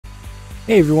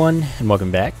Hey everyone, and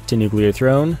welcome back to Nuclear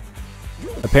Throne.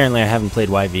 Apparently I haven't played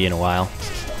YV in a while,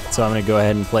 so I'm going to go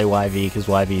ahead and play YV because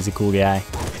YV is a cool guy.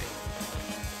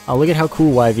 Oh, look at how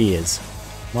cool YV is.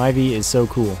 YV is so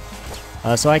cool.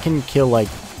 So I can kill like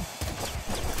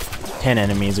 10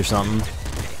 enemies or something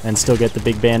and still get the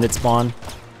big bandit spawn.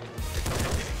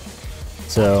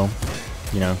 So,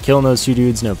 you know, killing those two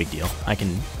dudes, no big deal. I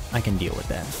can deal with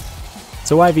that.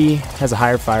 So YV has a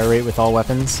higher fire rate with all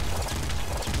weapons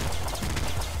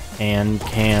and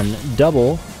can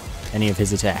double any of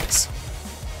his attacks,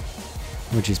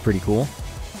 which is pretty cool.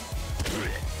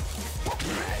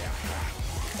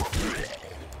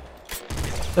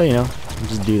 So, you know,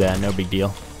 just do that, no big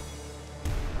deal.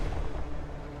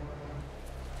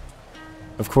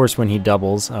 Of course, when he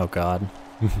doubles, oh god.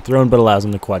 Throne but allows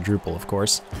him to quadruple, of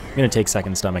course. I'm gonna take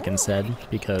second stomach instead,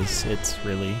 because it's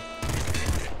really...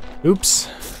 Oops.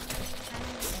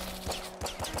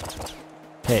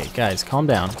 Hey, guys, calm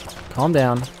down. Calm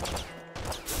down.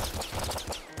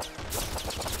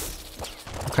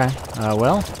 Okay,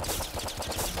 well.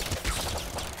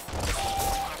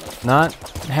 Not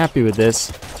happy with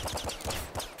this.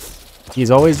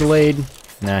 He's always delayed.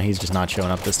 Nah, he's just not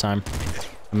showing up this time.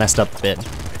 I messed up a bit.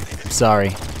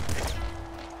 Sorry.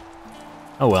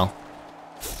 Oh well.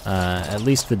 At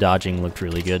least the dodging looked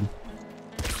really good.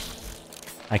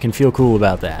 I can feel cool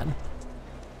about that.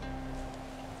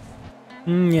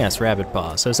 Yes, Rabbit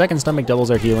Paw. So second stomach doubles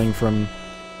our healing from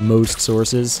most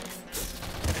sources.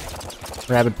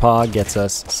 Rabbit Paw gets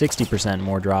us 60%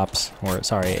 more drops, or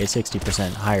sorry, a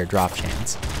 60% higher drop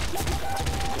chance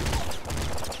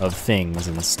of things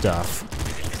and stuff.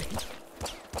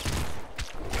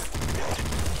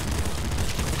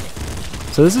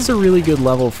 So this is a really good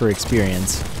level for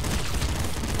experience.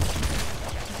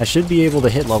 I should be able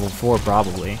to hit level 4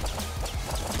 probably.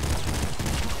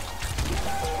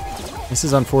 This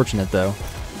is unfortunate though,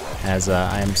 as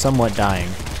I am somewhat dying.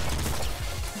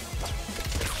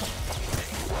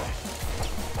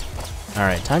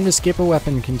 Alright, time to skip a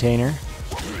weapon container.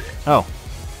 Oh.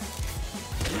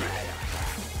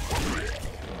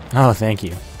 Oh, thank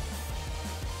you.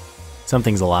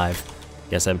 Something's alive.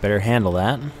 Guess I better handle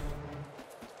that.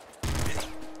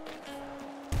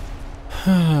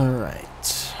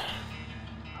 Alright.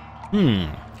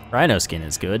 Rhino skin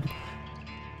is good.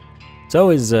 So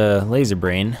is Laser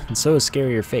Brain, and so is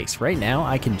Scarier Face. Right now,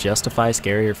 I can justify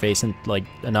Scarier Face in, like,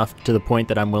 enough to the point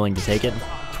that I'm willing to take it.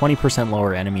 20%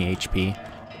 lower enemy HP.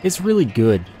 It's really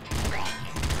good.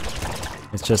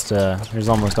 It's just, there's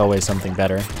almost always something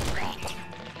better.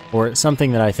 Or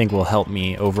something that I think will help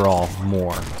me overall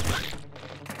more.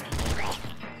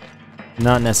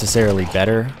 Not necessarily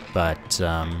better, but,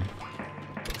 a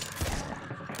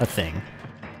thing.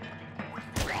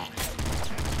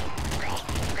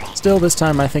 Still, this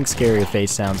time I think Scarier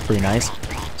Face sounds pretty nice.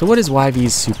 So what is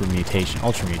YV's super mutation,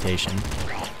 ultra mutation?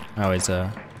 I always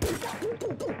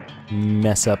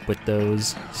mess up with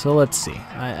those. So let's see.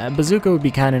 Bazooka would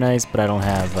be kind of nice, but I don't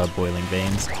have boiling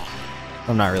veins.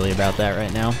 I'm not really about that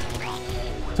right now.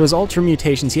 So his ultra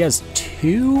mutations, he has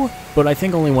 2, but I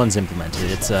think only one's implemented.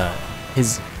 It's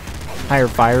his higher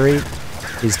fire rate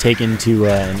is taken to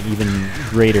an even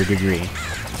greater degree.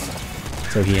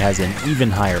 So he has an even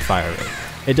higher fire rate.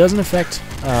 It doesn't affect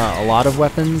a lot of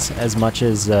weapons as much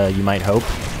as you might hope,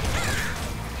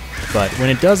 but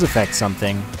when it does affect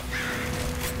something,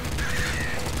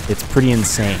 it's pretty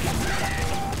insane.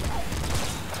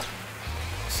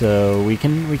 So we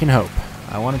can hope.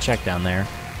 I want to check down there.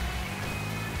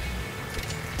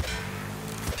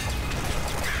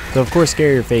 So of course,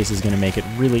 Scarier Face is going to make it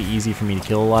really easy for me to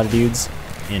kill a lot of dudes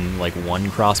in like one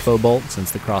crossbow bolt,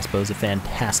 since the crossbow is a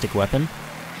fantastic weapon.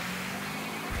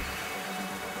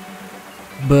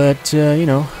 But, you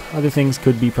know, other things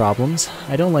could be problems.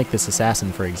 I don't like this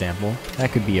assassin, for example.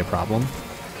 That could be a problem.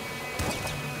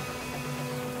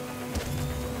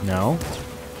 No.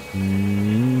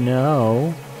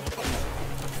 No.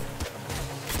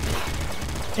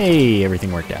 Hey,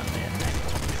 everything worked out in the end.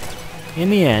 In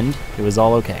the end, it was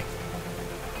all okay.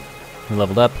 We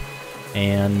leveled up,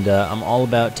 and I'm all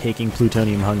about taking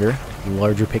Plutonium Hunger,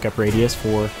 larger pickup radius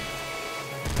for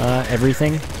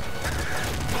everything.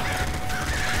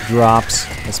 Drops,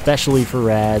 especially for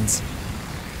rads.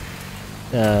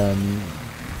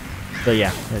 But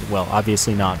yeah, well,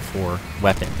 obviously not for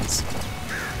weapons.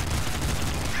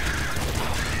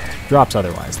 Drops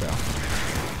otherwise, though.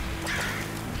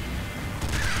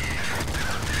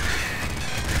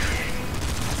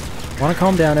 Want to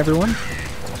calm down, everyone?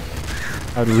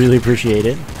 I would really appreciate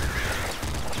it.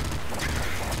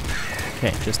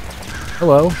 Okay, just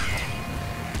hello.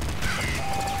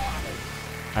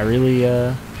 I really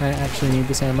I actually need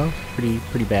this ammo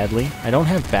pretty badly. I don't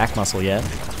have back muscle yet.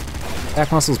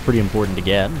 Back muscle is pretty important to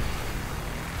get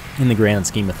in the grand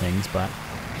scheme of things, but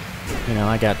you know,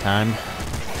 I got time.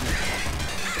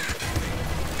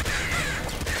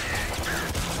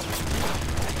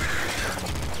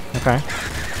 Okay.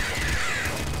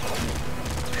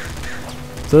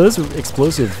 So this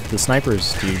explosive, the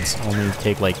snipers dudes only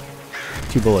take like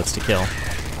 2 bullets to kill.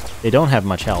 They don't have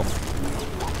much health.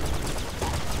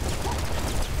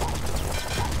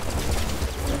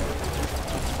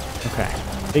 Okay.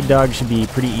 Big dog should be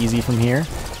pretty easy from here.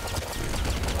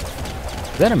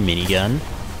 Is that a minigun?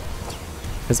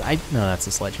 Because no, that's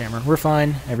a sledgehammer. We're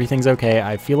fine. Everything's okay.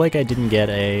 I feel like I didn't get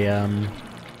a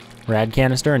rad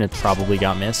canister, and it probably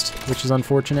got missed, which is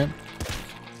unfortunate.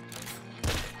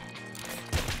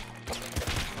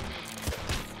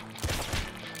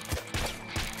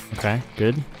 Okay,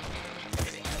 good.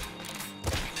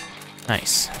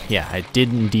 Nice. Yeah, I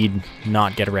did indeed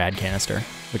not get a rad canister,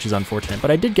 which is unfortunate,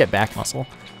 but I did get back muscle,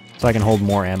 so I can hold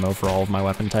more ammo for all of my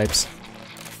weapon types,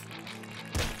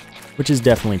 which is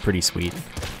definitely pretty sweet.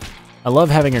 I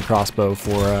love having a crossbow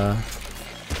for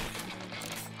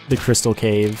the Crystal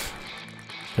Cave,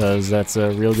 because that's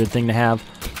a real good thing to have.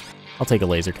 I'll take a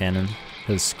laser cannon,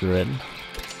 because screw it.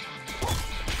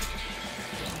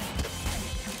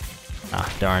 Ah,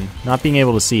 darn. Not being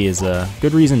able to see is a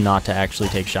good reason not to actually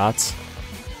take shots.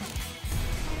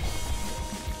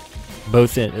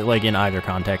 Both in either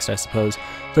context, I suppose.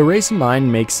 The Race and Mine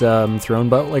makes thrown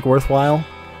bolt like worthwhile,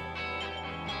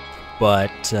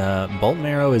 but Bolt and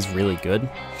Arrow is really good.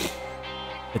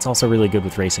 It's also really good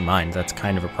with Race and Mine. That's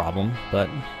kind of a problem, but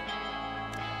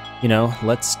you know,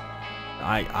 because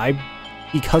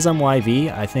I'm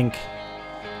YV, I think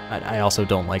I also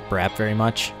don't like Brap very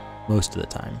much. Most of the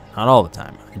time. Not all the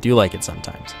time. I do like it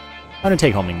sometimes. I'm going to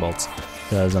take homing bolts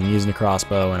because I'm using a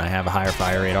crossbow and I have a higher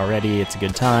fire rate already. It's a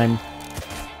good time.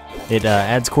 It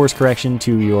adds course correction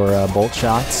to your bolt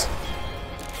shots,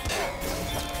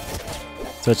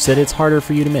 such that it's harder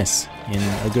for you to miss in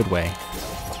a good way.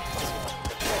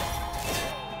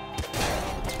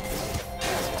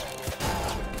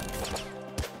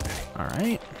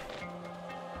 Alright.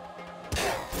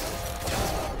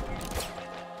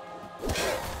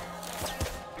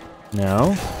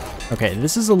 No. Okay,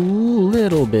 this is a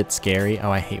little bit scary. Oh,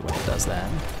 I hate when it does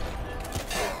that.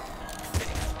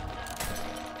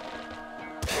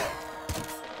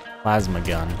 Plasma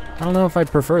gun. I don't know if I'd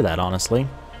prefer that, honestly.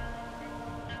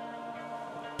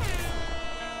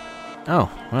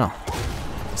 Oh, well.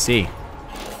 Let's see.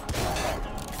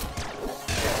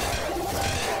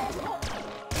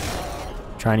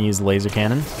 Trying to use the laser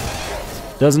cannon.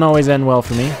 Doesn't always end well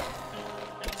for me.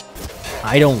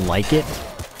 I don't like it.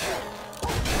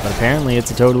 But apparently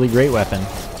it's a totally great weapon.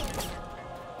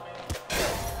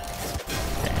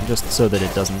 Okay, and just so that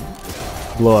it doesn't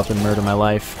blow up and murder my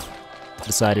life, I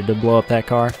decided to blow up that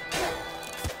car.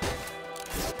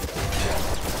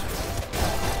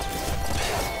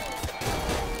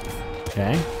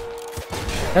 Okay.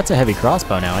 That's a heavy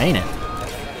crossbow now, ain't it?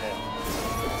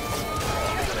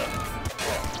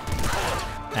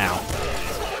 Ow.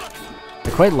 I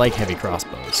quite like heavy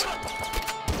crossbows.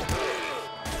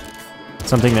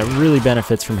 Something that really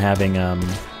benefits from having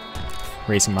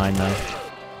Race and Mine, though.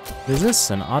 Is this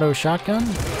an auto shotgun?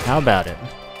 How about it?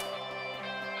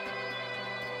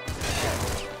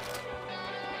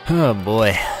 Oh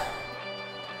boy.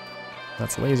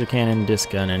 That's laser cannon,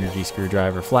 disc gun, energy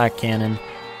screwdriver, flak cannon,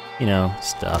 you know,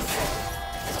 stuff.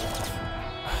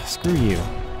 Screw you.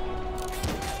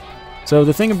 So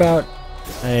the thing about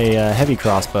a heavy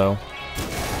crossbow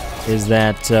is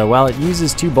that while it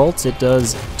uses 2 bolts, it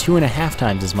does 2.5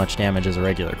 times as much damage as a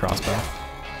regular crossbow.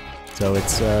 So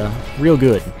it's real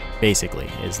good, basically,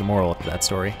 is the moral of that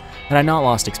story. Had I not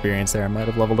lost experience there, I might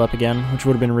have leveled up again, which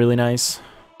would have been really nice.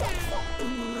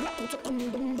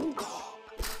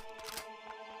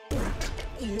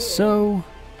 So,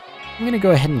 I'm gonna go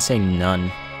ahead and say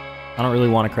none. I don't really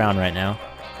want a crown right now.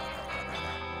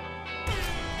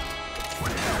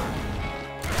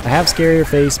 I have Scarier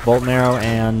Face, Bolt and Arrow,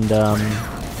 and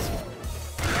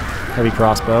Heavy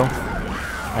Crossbow.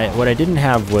 What I didn't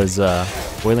have was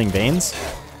Boiling Veins,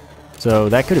 so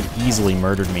that could have easily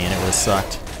murdered me and it would have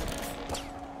sucked.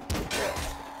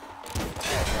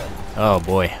 Oh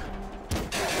boy.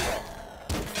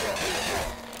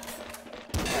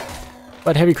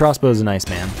 But Heavy Crossbow is a nice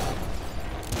man,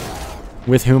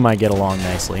 with whom I get along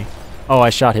nicely. Oh,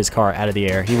 I shot his car out of the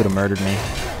air. He would have murdered me.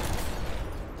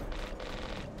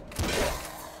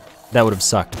 That would have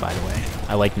sucked, by the way.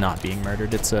 I like not being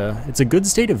murdered. It's a good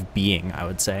state of being, I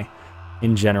would say.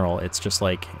 In general, it's just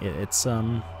like, it's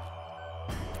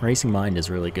Racing Mind is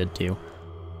really good too.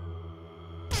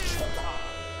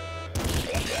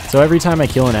 So every time I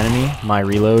kill an enemy, my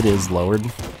reload is lowered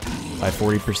by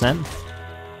 40%.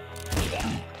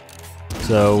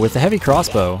 So with the heavy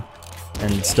crossbow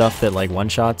and stuff that like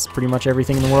one-shots pretty much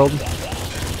everything in the world,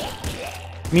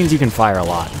 it means you can fire a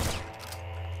lot.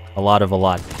 A lot of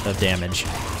damage.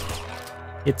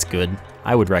 It's good.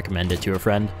 I would recommend it to a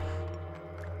friend.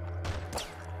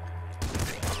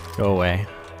 Go away.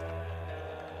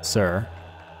 Sir.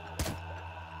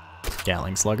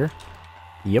 Gatling Slugger.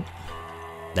 Yep.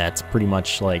 That's pretty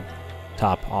much like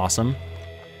top awesome.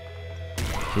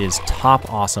 It is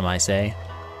top awesome, I say.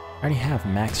 I already have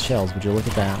max shells, would you look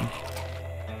at that?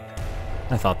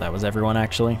 I thought that was everyone,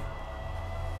 actually.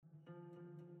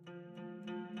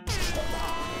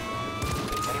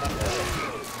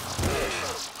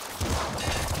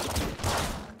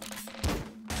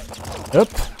 Oop,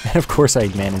 and of course I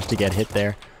managed to get hit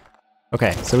there.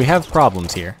 Okay, so we have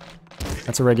problems here.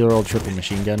 That's a regular old triple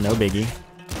machine gun, no biggie.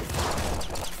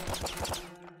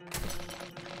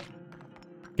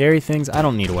 Scary things, I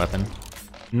don't need a weapon.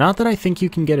 Not that I think you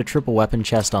can get a triple weapon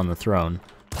chest on the throne,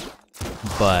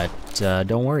 but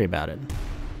don't worry about it.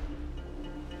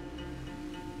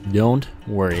 Don't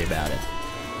worry about it.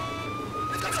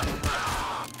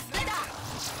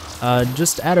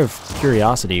 Just out of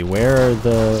curiosity, where are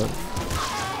the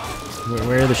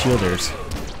shielders?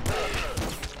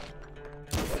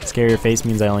 Scare your face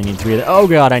means I only need 3 of them. Oh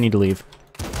god, I need to leave.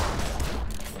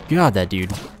 God, that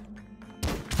dude.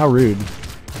 How rude.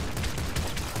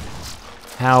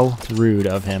 How rude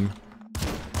of him.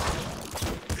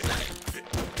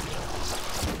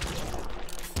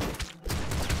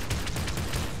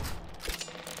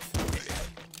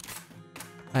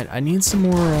 I need some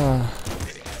more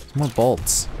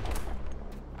bolts.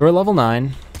 We're at level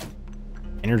 9.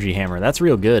 Energy hammer, that's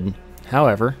real good.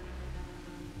 However,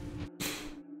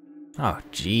 oh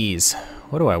jeez,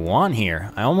 what do I want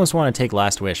here? I almost want to take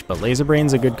Last Wish, but Laser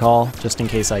Brain's a good call, just in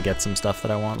case I get some stuff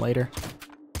that I want later.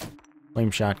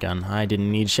 Flame shotgun. I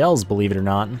didn't need shells, believe it or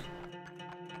not.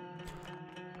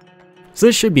 So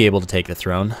this should be able to take the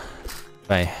throne.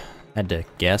 If I had to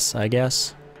guess, I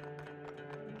guess.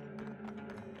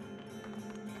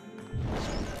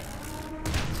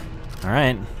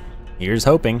 Alright, here's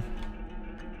hoping.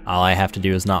 All I have to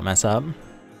do is not mess up.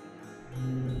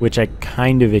 Which I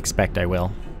kind of expect I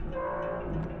will.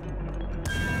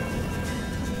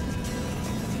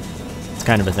 It's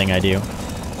kind of a thing I do.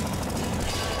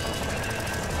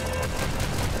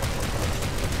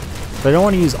 But I don't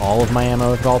want to use all of my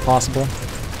ammo if at all possible.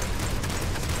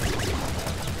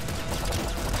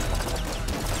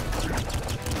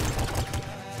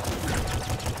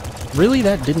 Really?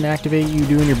 That didn't activate you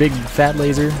doing your big fat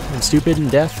laser and stupid and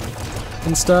death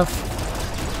and stuff?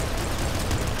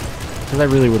 Because I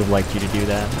really would have liked you to do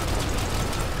that.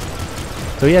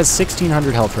 So he has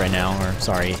 1600 health right now, or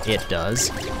sorry, it does.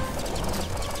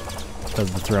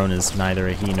 Because the throne is neither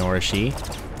a he nor a she.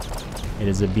 It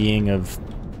is a being of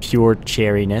pure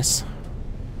cherryness.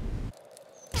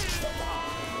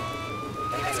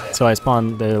 So I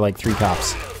spawned, there are like 3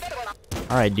 cops.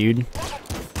 Alright, dude.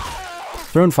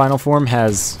 Throne Final Form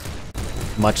has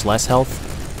much less health.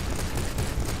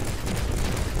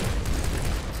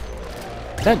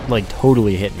 That like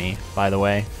totally hit me, by the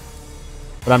way.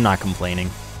 But I'm not complaining.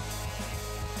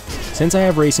 Since I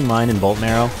have Racing Mind and Bolt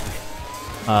Marrow,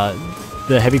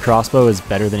 the heavy crossbow is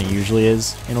better than it usually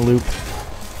is in a loop.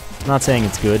 I'm not saying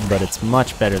it's good, but it's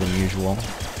much better than usual.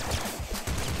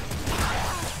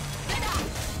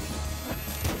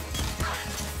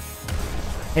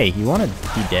 Hey, you want to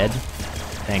be dead?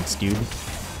 Thanks, dude.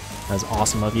 That was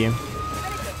awesome of you.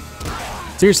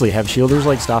 Seriously, have shielders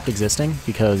like stopped existing?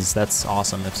 Because that's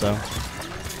awesome if so.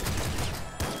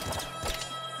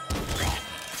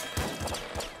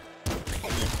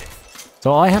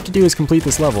 So all I have to do is complete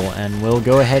this level, and we'll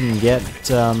go ahead and get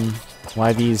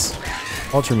YV's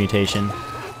Ultra Mutation.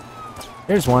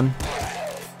 There's one.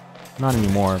 Not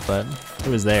anymore, but it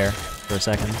was there for a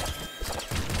second.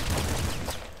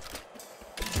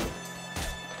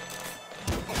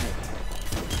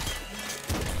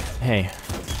 Hey,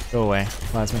 go away.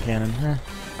 Plasma Cannon.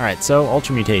 Alright, so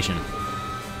Ultra Mutation.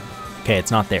 Okay,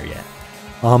 it's not there yet.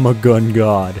 I'm a gun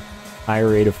god. Higher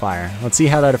rate of fire. Let's see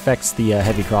how that affects the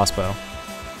heavy crossbow.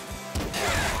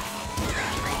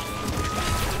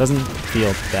 Doesn't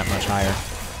feel that much higher.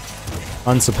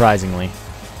 Unsurprisingly.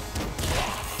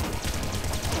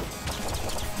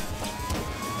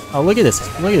 Oh, look at this.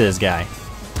 Look at this guy.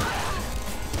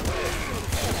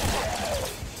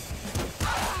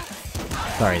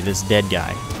 Sorry, this dead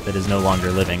guy that is no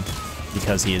longer living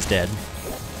because he is dead.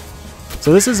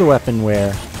 So this is a weapon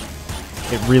where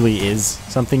it really is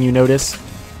something you notice.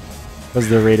 Because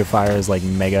the rate of fire is like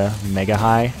mega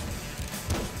high.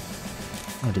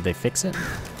 Oh, did they fix it?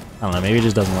 I don't know, maybe it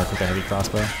just doesn't work with the heavy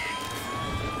crossbow.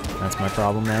 That's my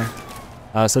problem there.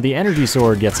 So the energy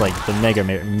sword gets like the mega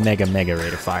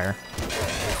rate of fire.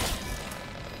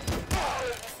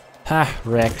 Ha,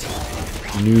 wrecked.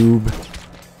 Noob.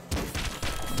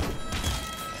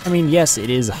 I mean, yes, it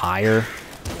is higher.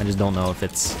 I just don't know if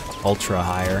it's ultra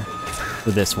higher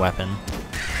for this weapon.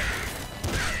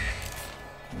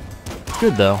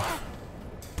 Good though.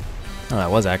 Oh, that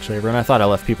was actually a rune. I thought I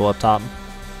left people up top.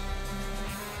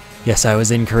 Yes, I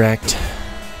was incorrect.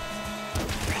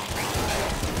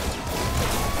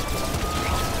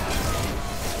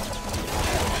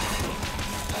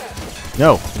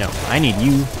 No, I need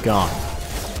you gone.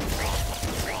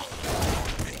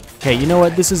 Okay, you know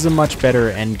what? This is a much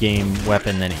better endgame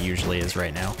weapon than it usually is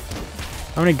right now.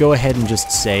 I'm gonna go ahead and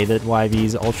just say that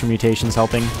YV's Ultra Mutation's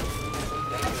helping,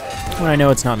 when I know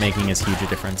it's not making as huge a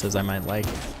difference as I might like.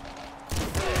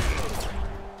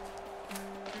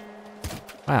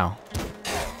 Wow.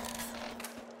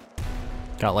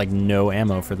 Got like no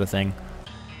ammo for the thing.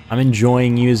 I'm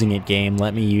enjoying using it, game.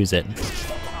 Let me use it.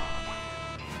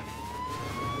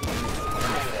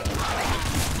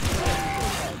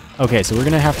 Okay, so we're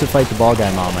gonna have to fight the ball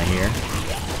guy mama here.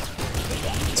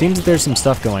 Seems that there's some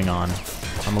stuff going on.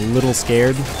 I'm a little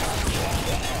scared.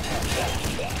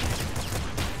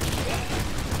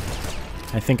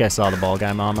 I think I saw the ball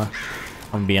guy mama.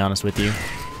 I'm gonna be honest with you.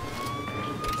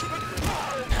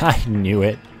 I knew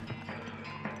it.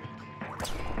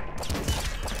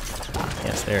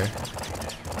 Yes, there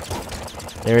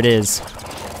it is.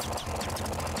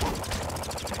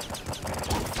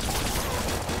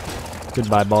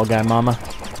 Goodbye, ball guy mama.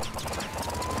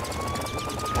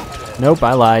 Nope,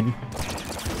 I lied.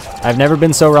 I've never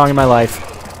been so wrong in my life.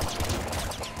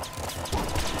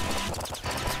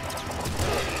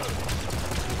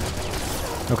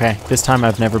 Okay, this time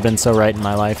I've never been so right in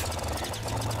my life.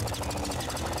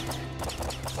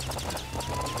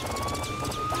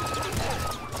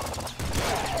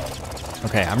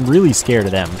 Okay, I'm really scared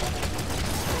of them.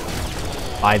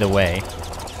 By the way.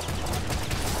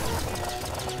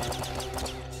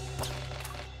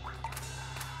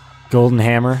 Golden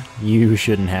Hammer, you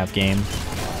shouldn't have game.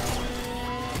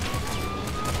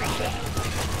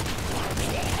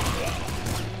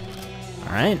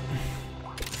 Alright.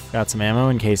 Got some ammo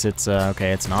in case it's,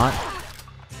 okay, it's not.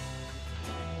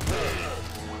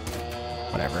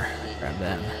 Whatever, grab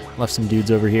that. Left some dudes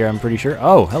over here, I'm pretty sure.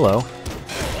 Oh, hello.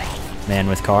 Man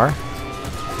with car.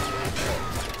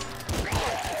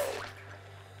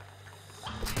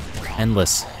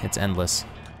 Endless, it's endless.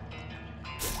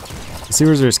 The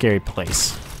sewers are a scary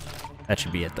place. That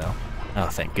should be it, though. Oh,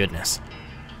 thank goodness.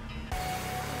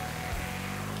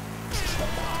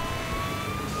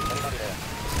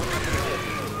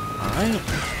 Alright.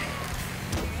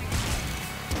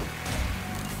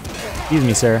 Excuse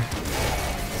me, sir.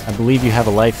 I believe you have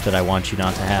a life that I want you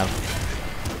not to have.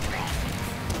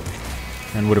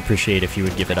 And would appreciate if you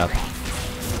would give it up.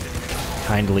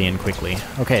 Kindly and quickly.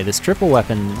 Okay, this triple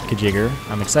weapon Kajigger,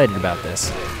 I'm excited about this.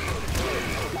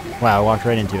 Wow, I walked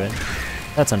right into it.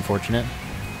 That's unfortunate.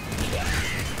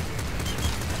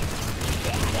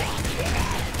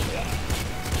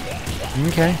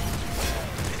 Okay.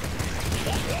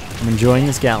 I'm enjoying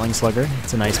this Gatling Slugger.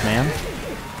 It's a nice man.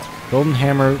 Golden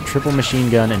Hammer, triple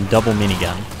machine gun, and double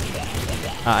minigun.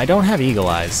 I don't have eagle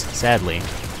eyes, sadly.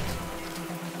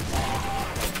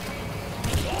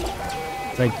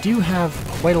 But I do have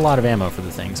quite a lot of ammo for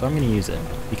the thing, so I'm going to use it,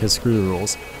 because screw the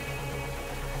rules.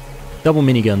 Double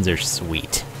miniguns are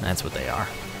sweet. That's what they are.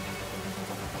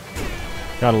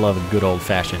 Gotta love a good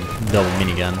old-fashioned double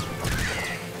minigun.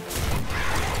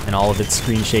 And all of its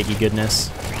screen shaky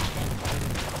goodness.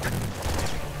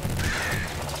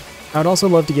 I would also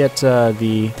love to get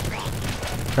the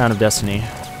Crown of Destiny,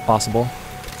 if possible.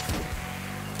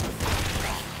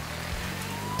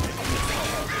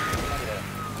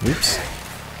 Oops.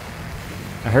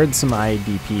 I heard some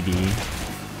IDPD.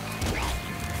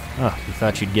 Oh, you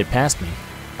thought you'd get past me.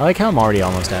 I like how I'm already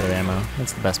almost out of ammo.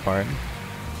 That's the best part.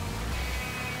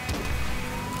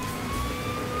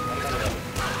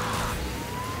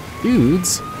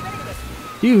 Dudes?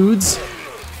 Dudes?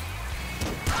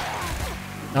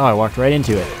 Oh, I walked right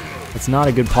into it. It's not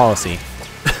a good policy.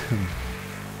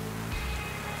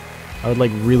 I would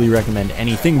like really recommend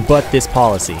anything but this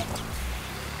policy.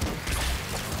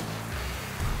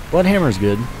 Bloodhammer's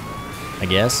good. I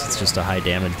guess. It's just a high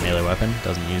damage melee weapon.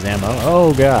 Doesn't use ammo.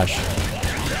 Oh gosh.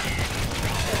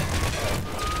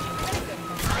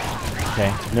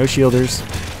 Okay, no shielders.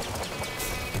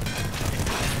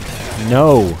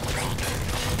 No!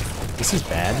 This is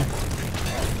bad.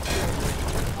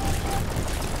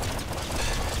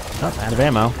 Oh, out of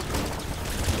ammo.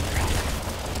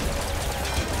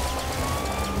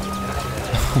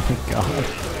 Oh my god.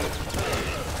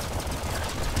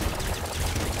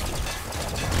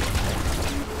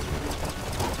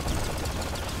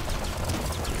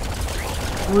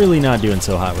 Really not doing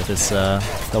so hot with this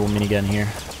double minigun here.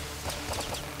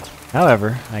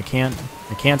 However, I can't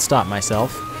stop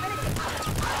myself.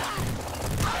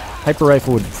 Hyper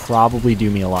rifle would probably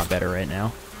do me a lot better right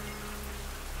now.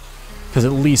 Because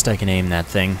at least I can aim that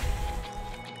thing.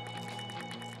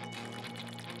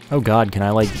 Oh god, can I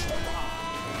like...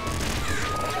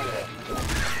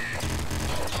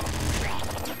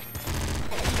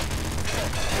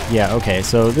 Yeah, okay,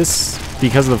 so this,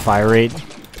 because of the fire rate...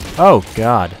 Oh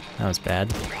god, that was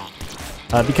bad.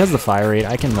 Because of the fire rate,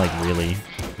 I can like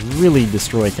really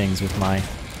destroy things with my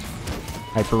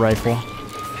hyper rifle.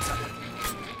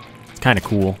 It's kind of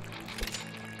cool.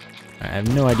 I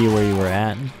have no idea where you were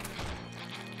at.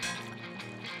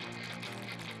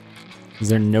 Is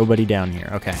there nobody down here?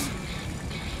 Okay.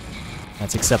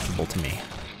 That's acceptable to me.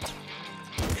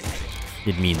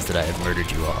 It means that I have murdered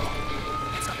you all.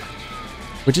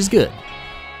 Which is good.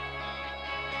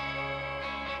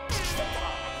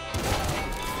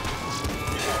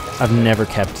 I've never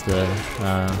kept the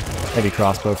heavy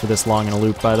crossbow for this long in a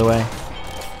loop, by the way.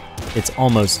 It's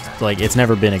almost, like, it's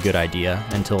never been a good idea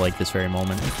until, like, this very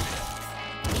moment.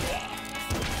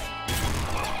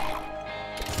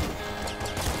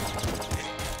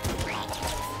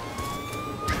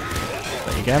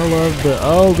 But you gotta love the...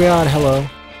 Oh god, hello.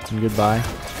 And goodbye.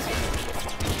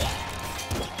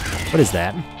 What is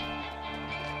that?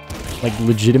 Like,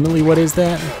 legitimately, what is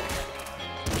that?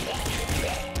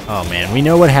 Oh man, we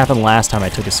know what happened last time I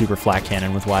took a super flat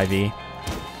cannon with YV.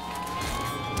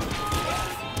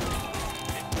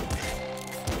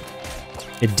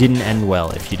 It didn't end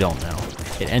well, if you don't know.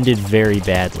 It ended very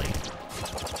badly.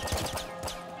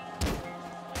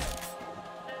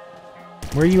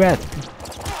 Where are you at?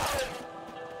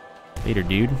 Later,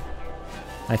 dude.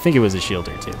 I think it was a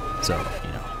shielder too, so,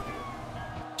 you know.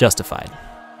 Justified.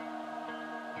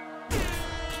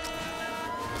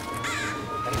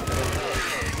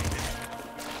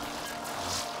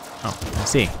 Oh, I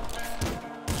see.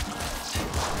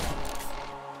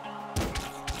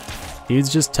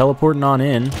 Dude's just teleporting on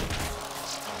in.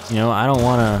 You know, I don't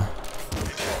wanna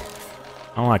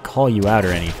call you out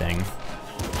or anything.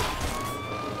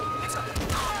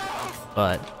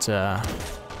 But I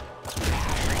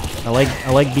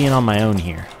like being on my own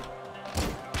here.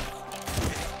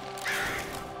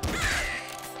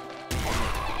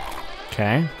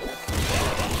 Okay.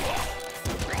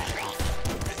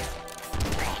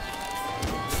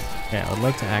 Okay, I would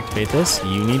like to activate this.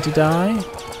 You need to die.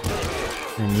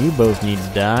 And you both need to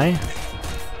die.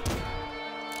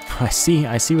 I see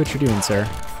what you're doing, sir.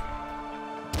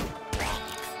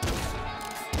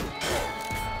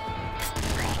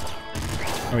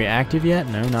 Are we active yet?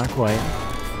 No, not quite.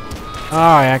 Oh,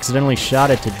 I accidentally shot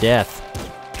it to death.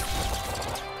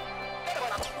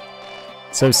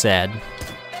 So sad.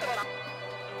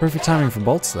 Perfect timing for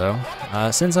bolts, though.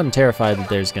 Since I'm terrified that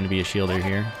there's going to be a shielder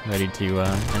here, ready to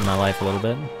end my life a little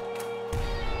bit.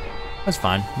 That's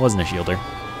fine. Wasn't a shielder.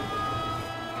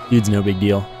 Dude's no big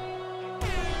deal.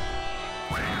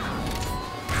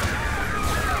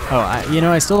 Oh, you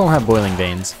know, I still don't have boiling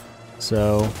veins,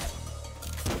 so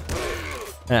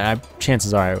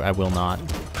chances are I will not.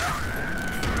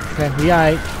 Okay, we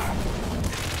aight.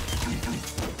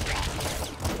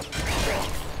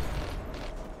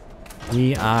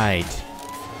 We aight.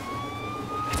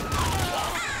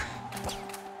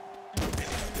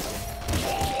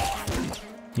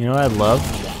 You know what I'd love?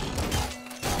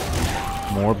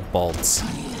 More bolts.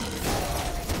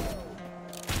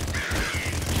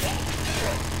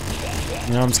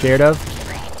 You know what I'm scared of?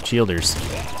 Shielders.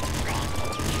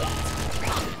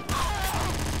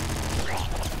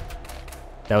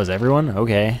 That was everyone?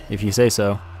 Okay, if you say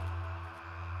so.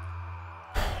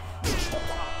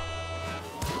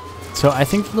 So I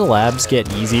think the labs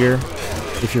get easier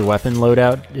if your weapon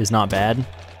loadout is not bad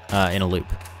in a loop.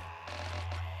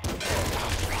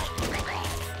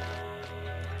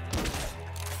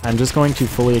 I'm just going to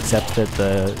fully accept that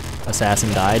the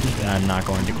assassin died, and I'm not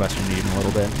going to question it even a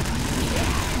little bit.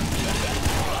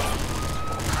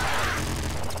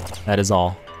 That is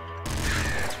all.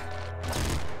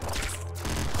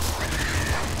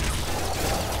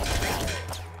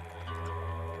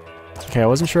 Okay, I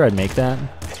wasn't sure I'd make that.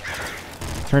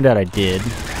 Turned out I did.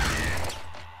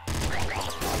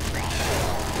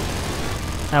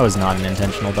 That was not an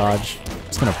intentional dodge.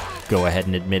 Just gonna go ahead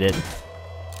and admit it.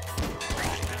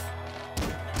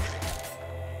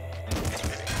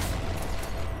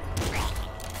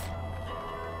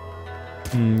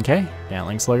 Okay,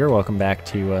 Gatling Slugger, welcome back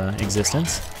to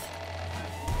existence.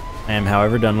 I am,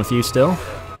 however, done with you still.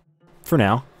 For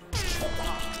now.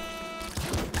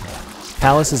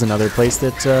 Palace is another place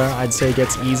that I'd say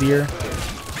gets easier.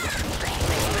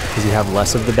 Because you have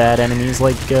less of the bad enemies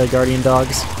like Guardian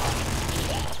Dogs.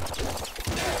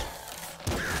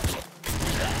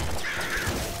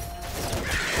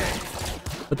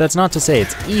 But that's not to say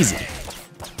it's easy.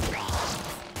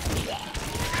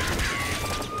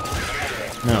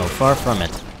 No, far from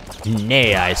it.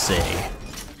 Nay, I say.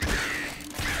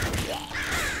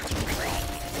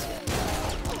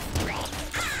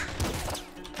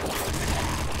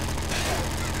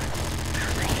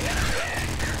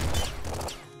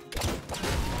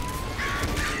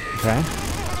 Okay.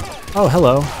 Oh,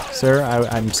 hello, sir.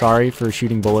 I'm sorry for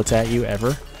shooting bullets at you,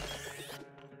 ever.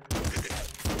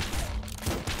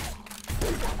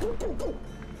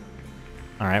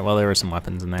 Alright, well, there were some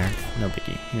weapons in there. No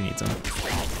biggie. Who needs them?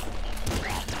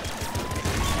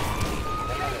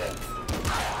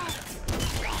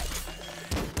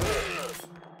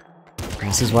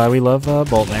 This is why we love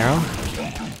Bolt and Arrow.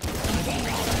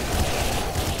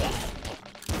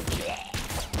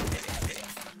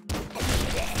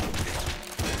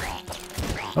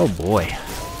 Oh boy.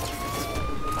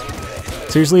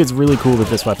 Seriously, it's really cool that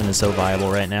this weapon is so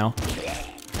viable right now.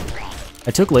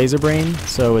 I took Laser Brain,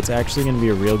 so it's actually going to be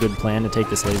a real good plan to take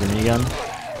this laser minigun.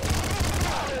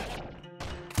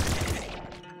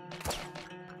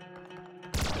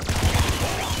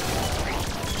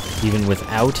 Even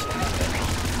without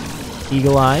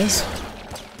Eagle Eyes.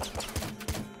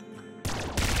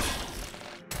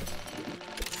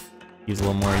 Use a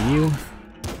little more of you.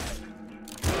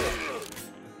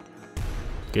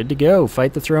 Good to go.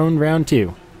 Fight the throne round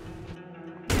 2.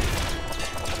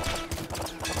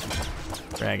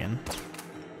 Dragon.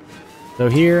 So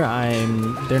here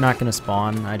they're not gonna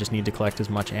spawn. I just need to collect as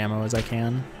much ammo as I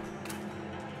can.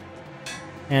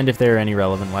 And if there are any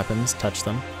relevant weapons, touch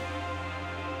them.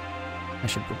 I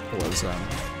should put those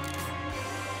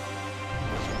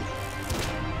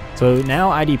So now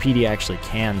IDPD actually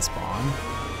can spawn.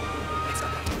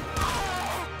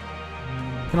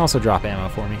 Can also drop ammo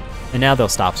for me. And now they'll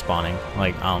stop spawning.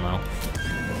 Like, I don't know.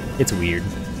 It's weird.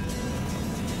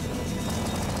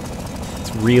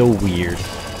 It's real weird.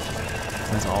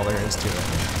 That's all there is to it.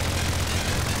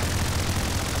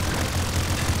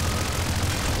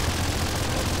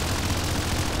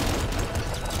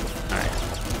 Alright.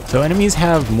 So enemies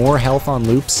have more health on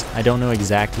loops. I don't know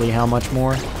exactly how much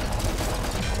more.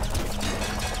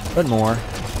 But more.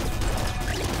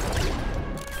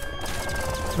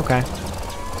 Okay.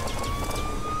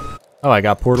 Oh, I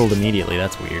got portaled immediately.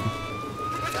 That's weird.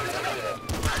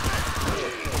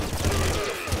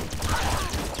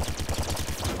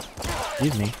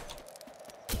 Excuse me.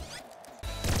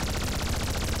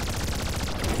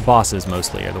 Bosses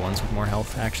mostly are the ones with more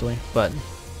health, actually. But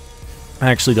I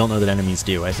actually don't know that enemies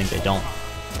do. I think they don't.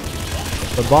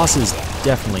 But bosses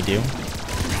definitely do.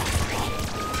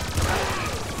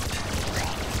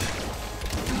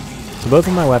 So both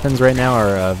of my weapons right now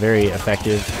are very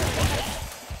effective.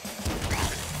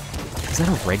 Is that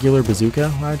a regular bazooka?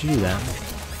 Why would you do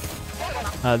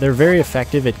that? They're very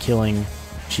effective at killing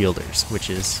shielders, which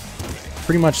is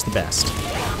pretty much the best.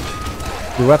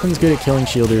 If your weapon's good at killing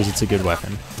shielders, it's a good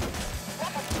weapon.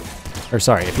 Or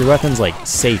sorry, if your weapon's like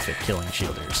safe at killing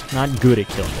shielders, not good at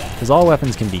killing them. Because all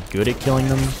weapons can be good at killing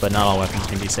them, but not all weapons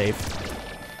can be safe.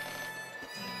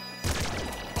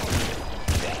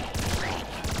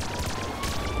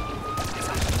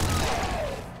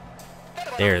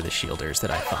 They're the shielders that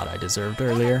I thought I deserved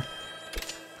earlier.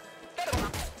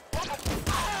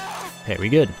 Okay, we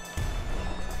good.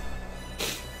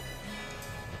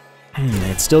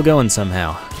 It's still going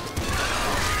somehow.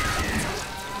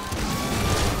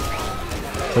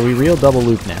 So we reel double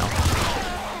loop now.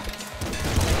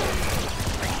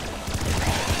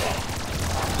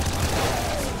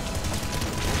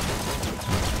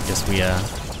 Guess we a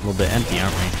little bit empty,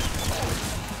 aren't we?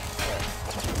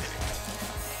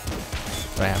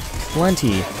 But I have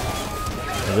plenty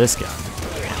of this gun.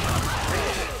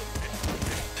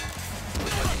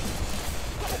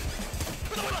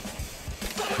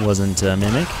 Wasn't a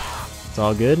mimic. It's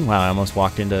all good. Wow, I almost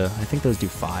walked into, I think those do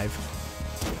 5.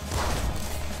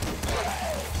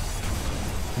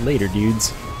 Later,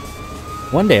 dudes.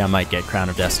 One day I might get Crown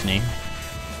of Destiny.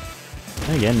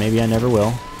 And again, maybe I never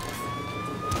will.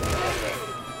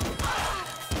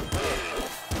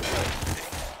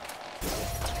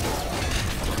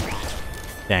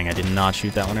 Dang, I did not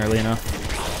shoot that one early enough.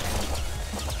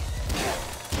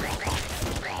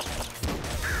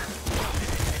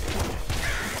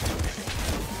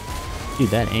 Dude,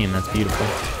 that aim, that's beautiful.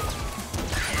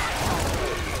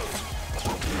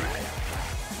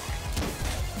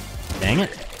 Dang it.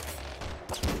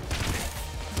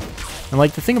 And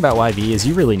like, the thing about YV is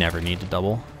you really never need to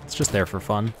double. It's just there for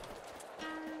fun.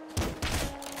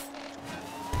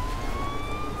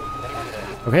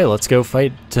 Okay, let's go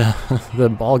fight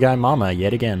the ball guy mama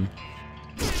yet again.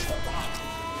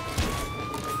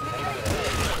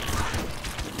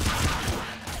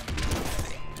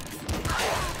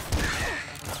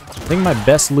 I think my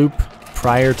best loop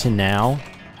prior to now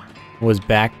was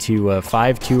back to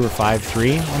 5-2 or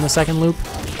 5-3 on the second loop.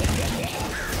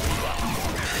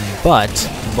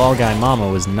 But Ball Guy Mama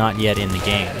was not yet in the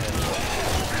game.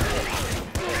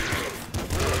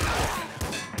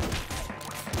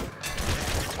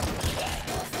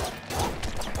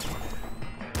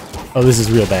 Oh, this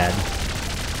is real bad.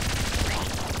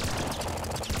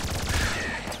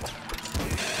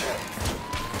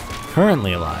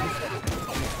 Currently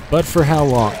alive. But for how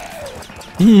long?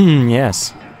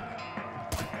 Yes.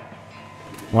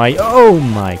 Why? Oh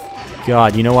my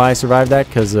god. You know why I survived that?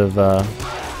 Because of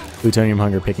Plutonium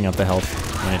Hunger picking up the health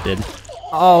when it did.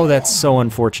 Oh, that's so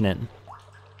unfortunate.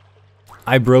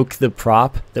 I broke the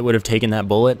prop that would have taken that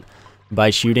bullet by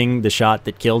shooting the shot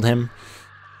that killed him.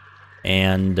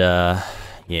 And,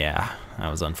 yeah,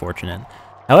 that was unfortunate.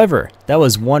 However, that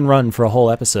was one run for a whole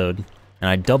episode, and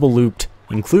I double looped,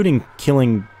 including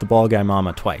killing the ball guy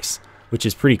mama twice, which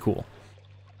is pretty cool.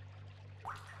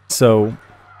 So,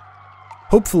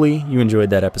 hopefully you enjoyed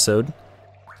that episode.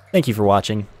 Thank you for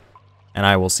watching, and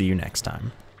I will see you next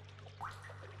time.